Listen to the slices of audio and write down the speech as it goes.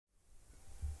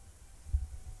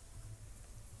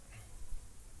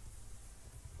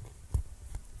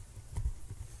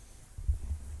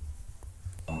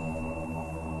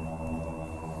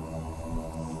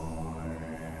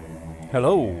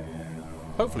Hello.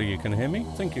 Hopefully you can hear me.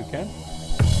 I think you can.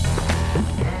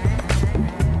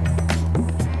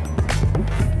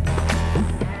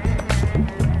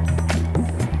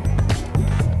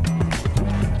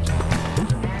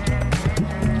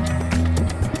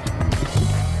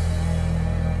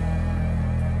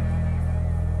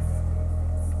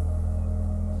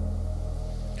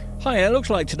 Hi, it looks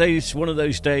like today's one of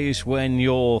those days when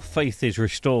your faith is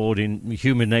restored in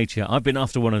human nature. I've been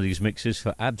after one of these mixes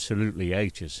for absolutely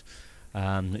ages.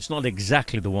 It's not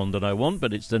exactly the one that I want,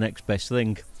 but it's the next best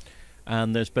thing.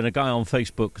 And there's been a guy on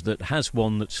Facebook that has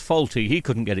one that's faulty. He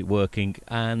couldn't get it working,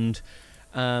 and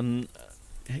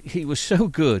he was so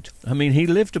good. I mean, he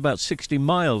lived about 60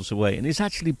 miles away, and he's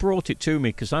actually brought it to me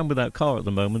because I'm without car at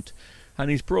the moment.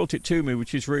 And he's brought it to me,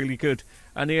 which is really good.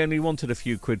 And he only wanted a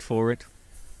few quid for it.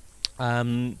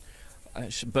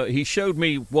 But he showed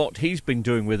me what he's been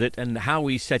doing with it and how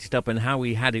he set it up and how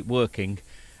he had it working,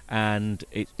 and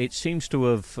it seems to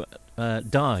have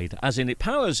died, as in it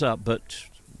powers up but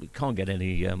we can't get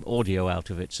any audio out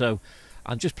of it. So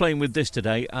I'm just playing with this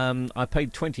today. I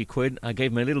paid 20 quid. I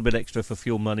gave him a little bit extra for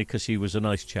fuel money because he was a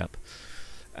nice chap,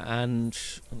 and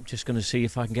I'm just going to see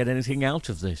if I can get anything out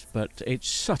of this. But it's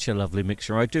such a lovely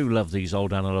mixer. I do love these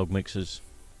old analog mixers.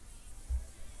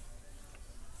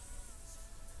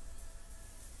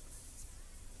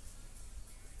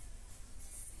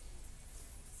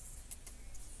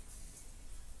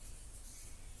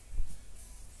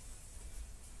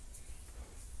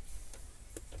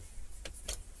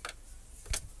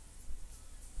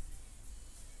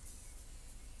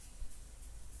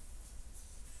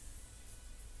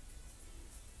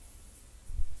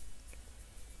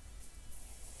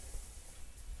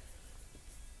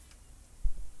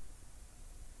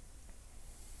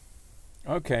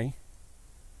 Okay.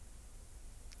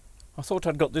 I thought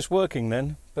I'd got this working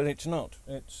then, but it's not.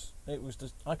 It was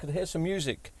just, I could hear some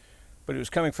music, but it was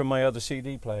coming from my other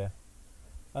CD player.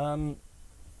 All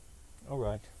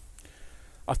right.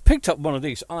 I've picked up one of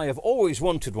these. I have always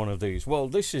wanted one of these. Well,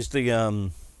 this is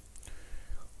the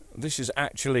this is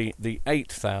actually the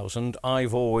 8000.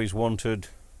 I've always wanted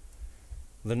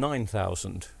the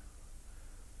 9000.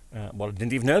 Well, I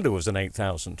didn't even know there was an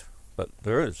 8000, but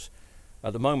there is.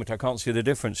 At the moment, I can't see the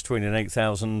difference between an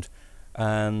 8000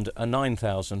 and a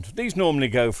 9000. These normally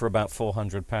go for about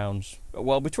 £400.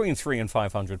 Well, between £300 and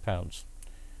 £500,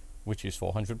 which is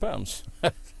 £400,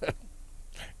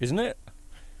 isn't it?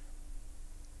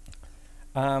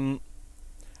 And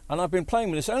I've been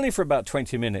playing with this only for about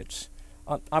 20 minutes.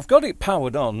 I've got it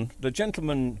powered on. The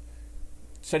gentleman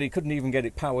said he couldn't even get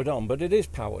it powered on, but it is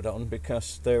powered on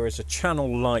because there is a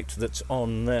channel light that's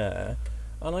on there,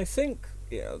 and I think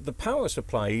the power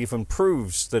supply even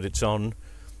proves that it's on,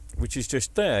 which is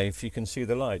just there if you can see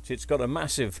the light. It's got a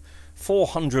massive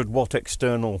 400 watt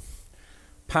external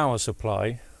power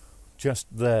supply just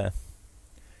there.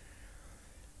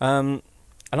 And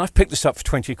I've picked this up for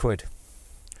 20 quid.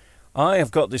 I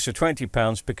have got this for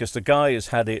 £20 because the guy has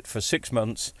had it for 6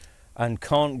 months and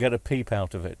can't get a peep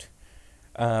out of it.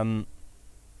 And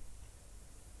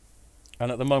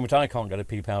at the moment I can't get a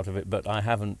peep out of it, but I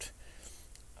haven't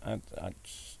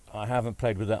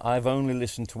played with it. I've only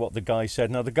listened to what the guy said.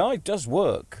 Now, the guy does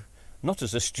work, not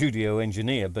as a studio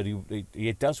engineer, but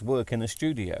he does work in a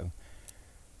studio.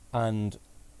 And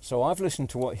so I've listened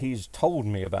to what he's told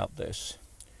me about this.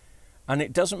 And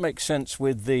it doesn't make sense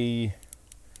with the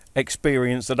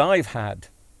experience that I've had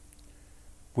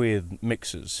with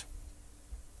mixers.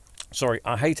 Sorry,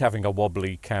 I hate having a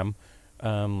wobbly cam.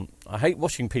 I hate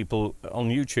watching people on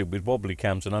YouTube with wobbly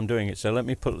cams, and I'm doing it, so let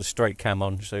me put the straight cam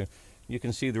on so you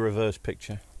can see the reverse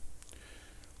picture.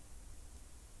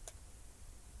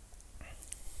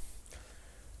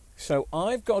 So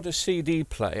I've got a CD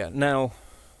player. Now,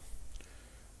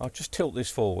 I'll just tilt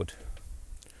this forward.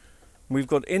 We've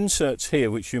got inserts here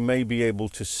which you may be able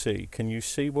to see. Can you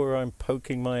see where I'm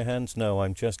poking my hands? No,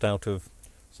 I'm just out of...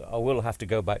 So I will have to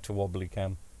go back to wobbly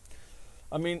cam.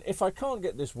 I mean, if I can't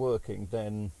get this working,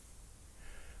 then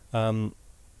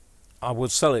I will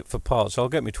sell it for parts. I'll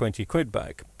get me 20 quid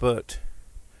back. But,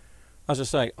 as I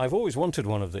say, I've always wanted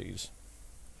one of these.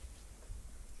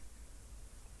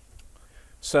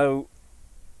 So,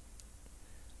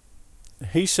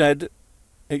 he said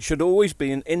it should always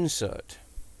be an insert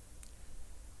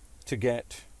to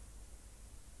get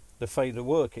the fader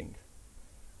working.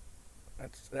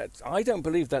 I don't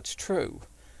believe that's true.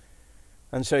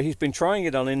 And so he's been trying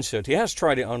it on insert. He has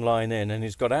tried it on line in, and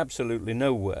he's got absolutely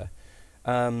nowhere.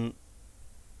 And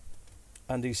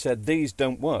he said these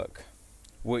don't work,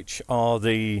 which are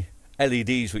the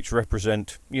LEDs which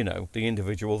represent, you know, the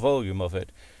individual volume of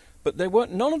it. But they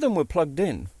weren't. None of them were plugged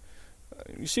in.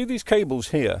 You see these cables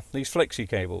here, these flexi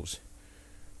cables?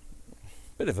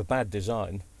 Bit of a bad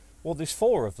design. Well, there's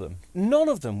 4 of them. None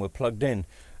of them were plugged in,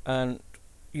 and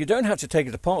you don't have to take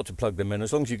it apart to plug them in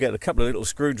as long as you get a couple of little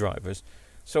screwdrivers.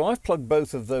 So I've plugged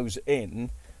both of those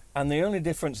in, and the only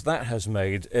difference that has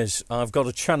made is I've got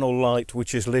a channel light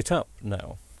which is lit up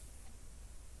now.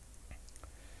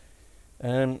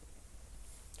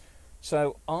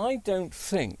 So I don't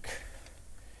think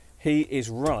he is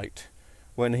right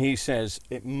when he says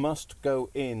it must go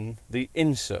in the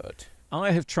insert.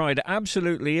 I have tried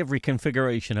absolutely every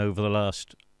configuration over the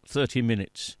last 30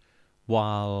 minutes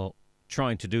while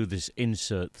trying to do this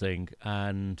insert thing,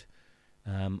 and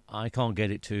I can't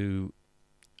get it to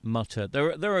mutter.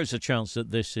 There is a chance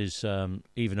that this is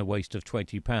even a waste of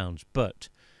 £20, but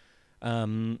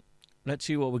let's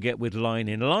see what we get with line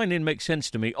in. Line in makes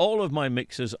sense to me. All of my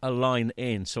mixers are line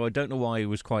in, so I don't know why he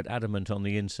was quite adamant on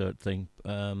the insert thing.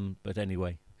 But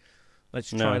anyway, let's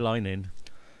try line in.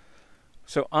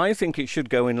 So I think it should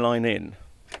go in line in.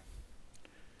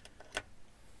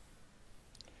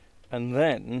 And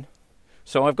then,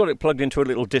 so I've got it plugged into a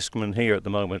little Discman here at the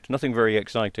moment. Nothing very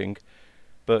exciting,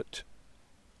 but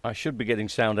I should be getting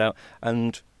sound out.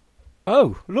 And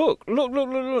oh, look.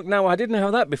 Now, I didn't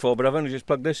have that before, but I've only just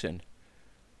plugged this in.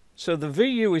 So the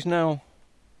VU is now,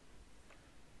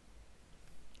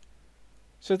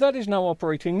 so that is now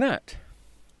operating that.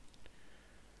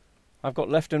 I've got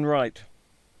left and right.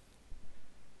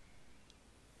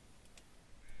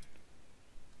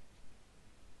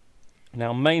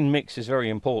 Now, main mix is very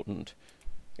important.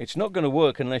 It's not going to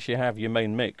work unless you have your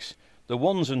main mix. The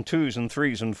 1s and 2s and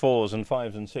 3s and 4s and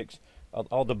 5s and 6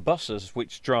 are the buses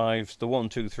which drives the 1,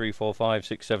 2, 3, 4, 5,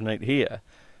 6, 7, 8 here.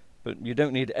 But you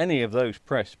don't need any of those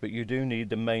pressed, but you do need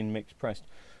the main mix pressed.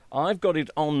 I've got it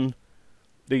on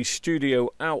the studio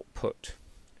output,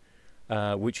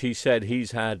 which he said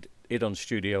he's had it on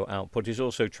studio output. He's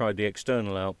also tried the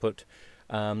external output.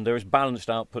 There is balanced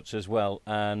outputs as well,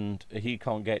 and he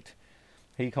can't get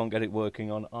it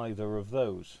working on either of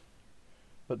those.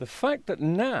 But the fact that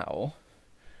now,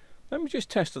 let me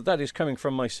just test that that is coming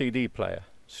from my CD player.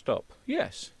 Stop.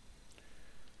 Yes.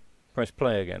 Press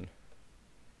play again.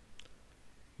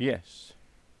 Yes.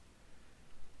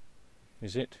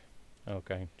 Is it?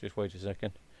 Okay, just wait a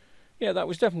second. Yeah, that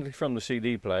was definitely from the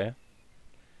CD player.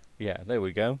 Yeah, there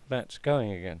we go. That's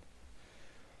going again.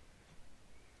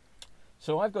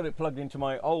 So I've got it plugged into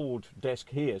my old desk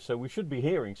here, so we should be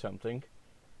hearing something.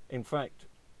 In fact,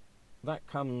 that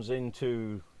comes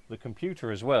into the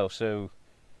computer as well, so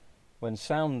when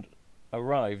sound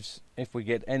arrives, if we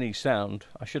get any sound,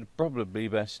 I should probably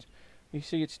best, you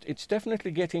see it's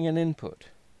definitely getting an input.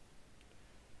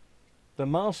 The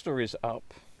master is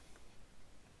up,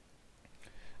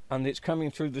 and it's coming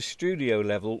through the studio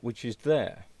level, which is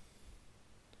there,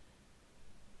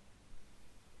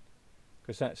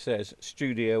 because that says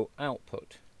studio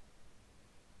output.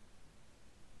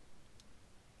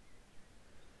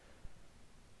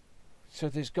 So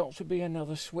there's got to be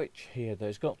another switch here.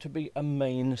 There's got to be a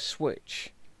main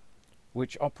switch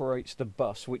which operates the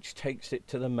bus, which takes it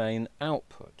to the main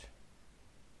output.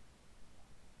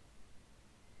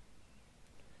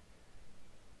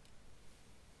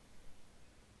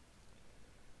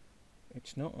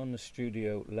 It's not on the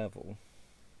studio level.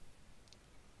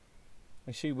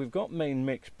 You see, we've got main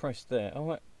mix pressed there.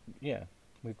 Oh, yeah,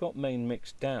 we've got main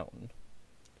mix down.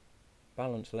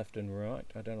 Balance left and right.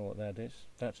 I don't know what that is.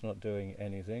 That's not doing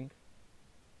anything.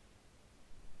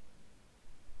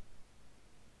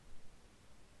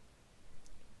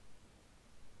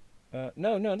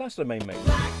 No, that's the main mix.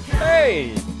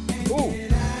 Hey! Ooh!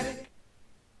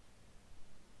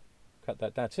 Cut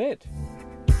that, that's it.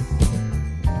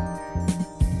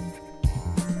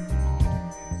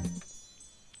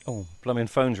 Oh, blooming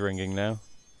phone's ringing now.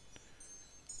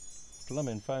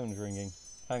 Blooming phone's ringing.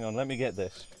 Hang on, let me get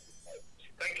this.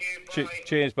 Thank you. Bye.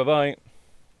 Cheers, bye-bye.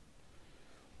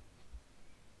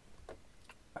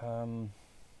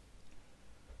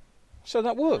 So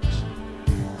that works.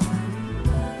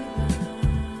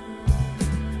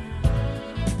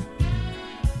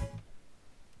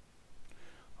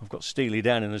 I've got Steely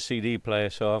Dan in the CD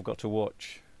player, so I've got to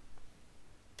watch.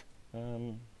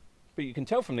 But you can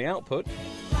tell from the output.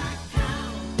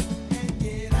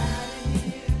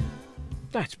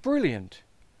 That's brilliant.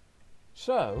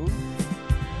 So,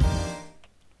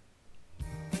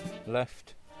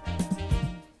 left,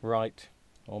 right,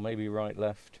 or maybe right,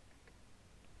 left.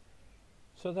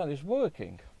 So that is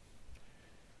working.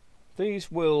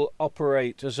 These will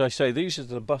operate, as I say, these are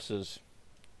the buses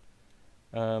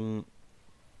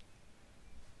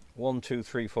 1, 2,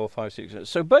 3, 4, 5, 6.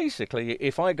 So basically,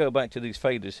 if I go back to these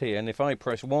faders here, and if I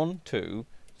press 1, 2,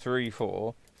 3,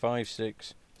 4, 5,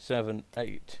 6, 7,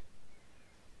 8,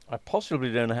 I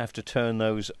possibly don't have to turn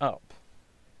those up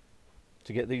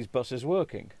to get these buses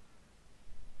working.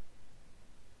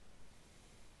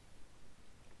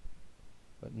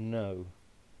 But no.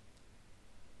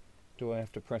 Do I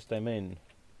have to press them in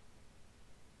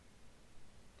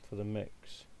for the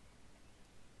mix?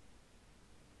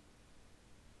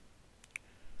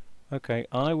 Okay,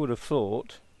 I would have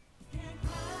thought...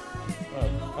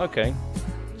 Oh, okay.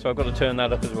 So I've got to turn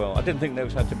that up as well. I didn't think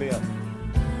those had to be up.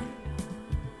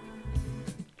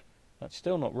 That's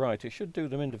still not right. It should do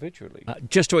them individually.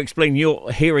 Just to explain,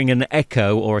 you're hearing an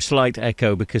echo or a slight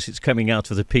echo because it's coming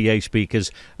out of the PA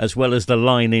speakers as well as the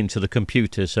line into the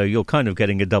computer, so you're kind of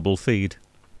getting a double feed.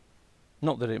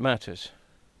 Not that it matters,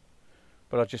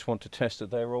 but I just want to test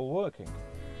that they're all working.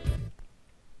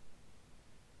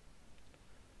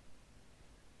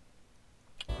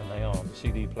 And they are. The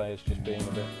CD player's just being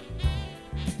a bit...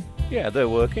 Yeah, they're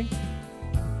working.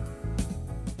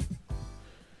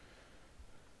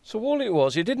 So all it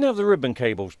was, he didn't have the ribbon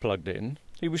cables plugged in.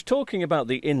 He was talking about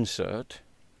the insert,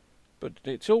 but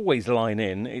it's always line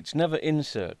in, it's never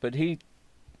insert. But he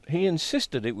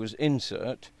insisted it was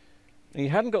insert. He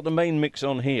hadn't got the main mix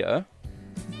on here,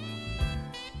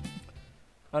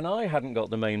 and I hadn't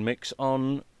got the main mix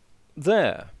on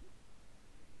there.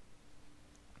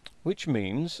 Which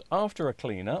means, after a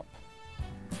clean-up,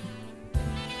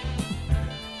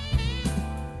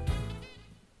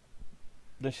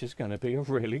 this is going to be a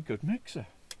really good mixer.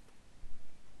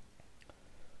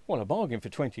 Well, a bargain for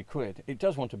 20 quid. It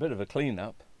does want a bit of a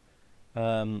clean-up.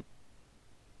 I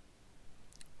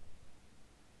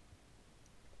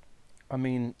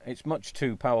mean, it's much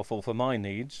too powerful for my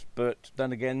needs, but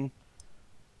then again,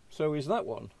 so is that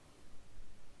one.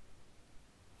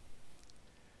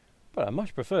 But I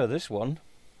much prefer this one.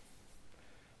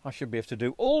 I should be able to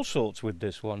do all sorts with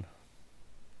this one.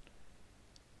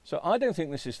 So I don't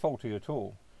think this is faulty at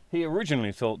all. He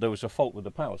originally thought there was a fault with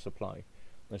the power supply.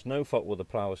 There's no fault with the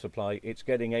power supply. It's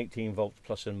getting 18 volts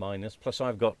plus and minus. Plus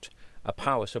I've got a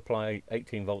power supply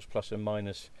 18 volts plus and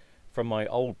minus from my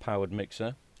old powered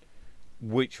mixer,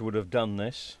 which would have done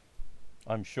this,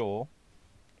 I'm sure.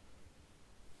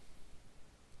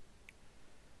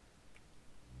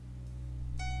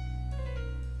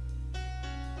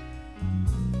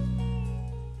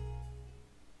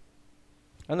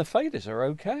 And the faders are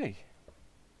okay.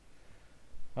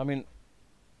 I mean,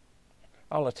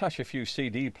 I'll attach a few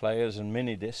CD players and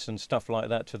mini discs and stuff like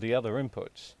that to the other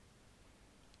inputs.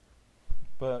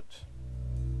 But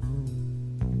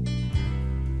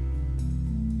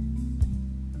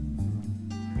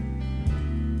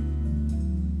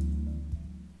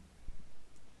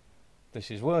this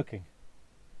is working.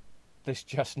 This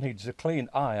just needs a clean.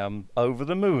 I am over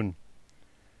the moon.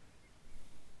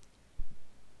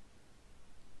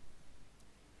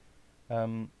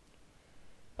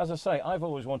 As I say, I've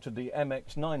always wanted the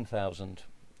MX 9000.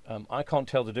 I can't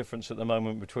tell the difference at the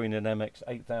moment between an MX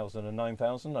 8000 and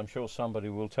 9000. I'm sure somebody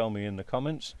will tell me in the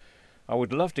comments. I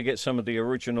would love to get some of the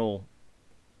original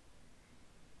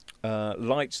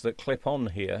lights that clip on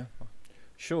here.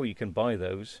 Sure, you can buy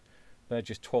those. They're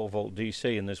just 12 volt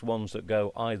DC, and there's ones that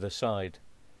go either side.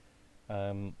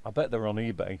 I bet they're on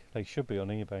eBay. They should be on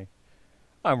eBay.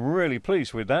 I'm really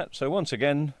pleased with that. So once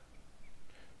again,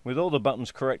 with all the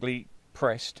buttons correctly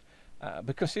pressed,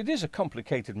 because it is a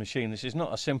complicated machine. This is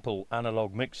not a simple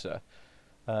analog mixer.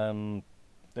 Will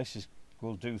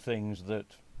do things that,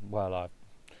 well, I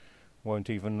won't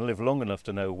even live long enough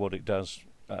to know what it does.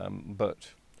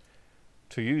 But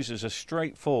to use as a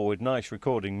straightforward, nice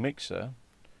recording mixer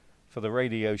for the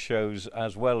radio shows,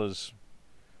 as well as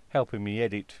helping me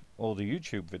edit all the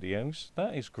YouTube videos,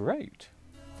 that is great.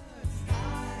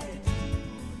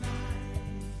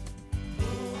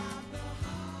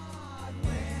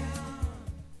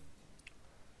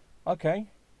 Okay,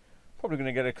 probably going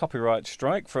to get a copyright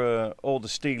strike for all the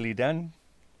Steely Dan,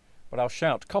 but I'll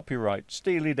shout copyright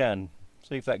Steely Dan,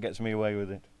 see if that gets me away with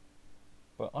it.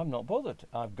 But I'm not bothered,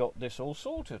 I've got this all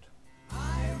sorted.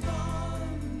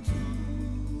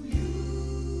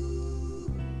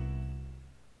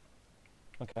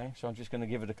 Okay, so I'm just going to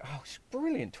give it a... Oh, it's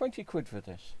brilliant, 20 quid for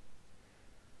this.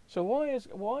 So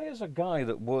why is a guy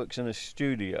that works in a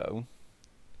studio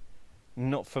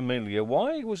not familiar?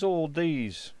 Why were all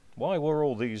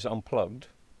these unplugged?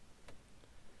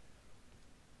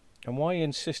 And why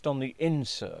insist on the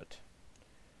insert?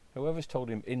 Whoever's told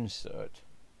him insert.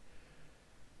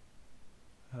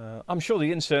 I'm sure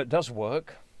the insert does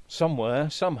work somewhere,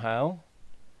 somehow,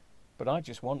 but I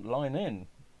just want line in.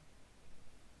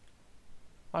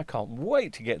 I can't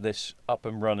wait to get this up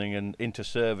and running and into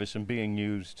service and being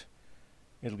used.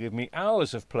 It'll give me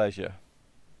hours of pleasure.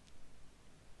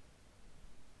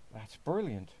 That's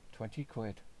brilliant. 20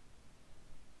 quid.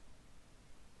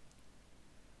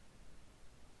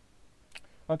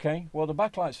 Okay, well the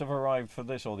backlights have arrived for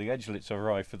this, or the edge lights have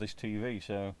arrived for this TV,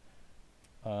 so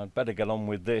I'd better get on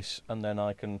with this, and then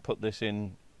I can put this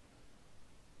in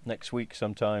next week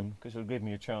sometime, because it'll give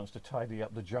me a chance to tidy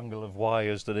up the jungle of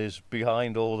wires that is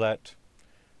behind all that.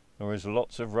 There is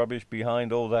lots of rubbish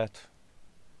behind all that.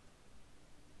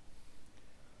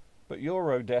 But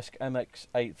EURODESK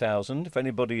MX8000, if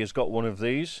anybody has got one of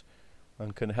these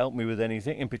and can help me with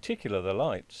anything, in particular the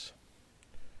lights,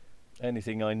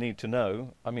 anything I need to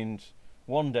know. I mean,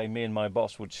 one day me and my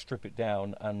boss would strip it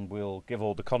down and we'll give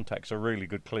all the contacts a really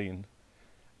good clean.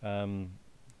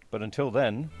 But until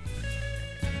then,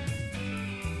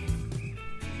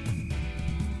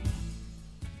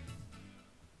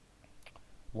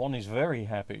 one is very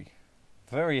happy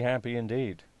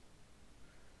indeed.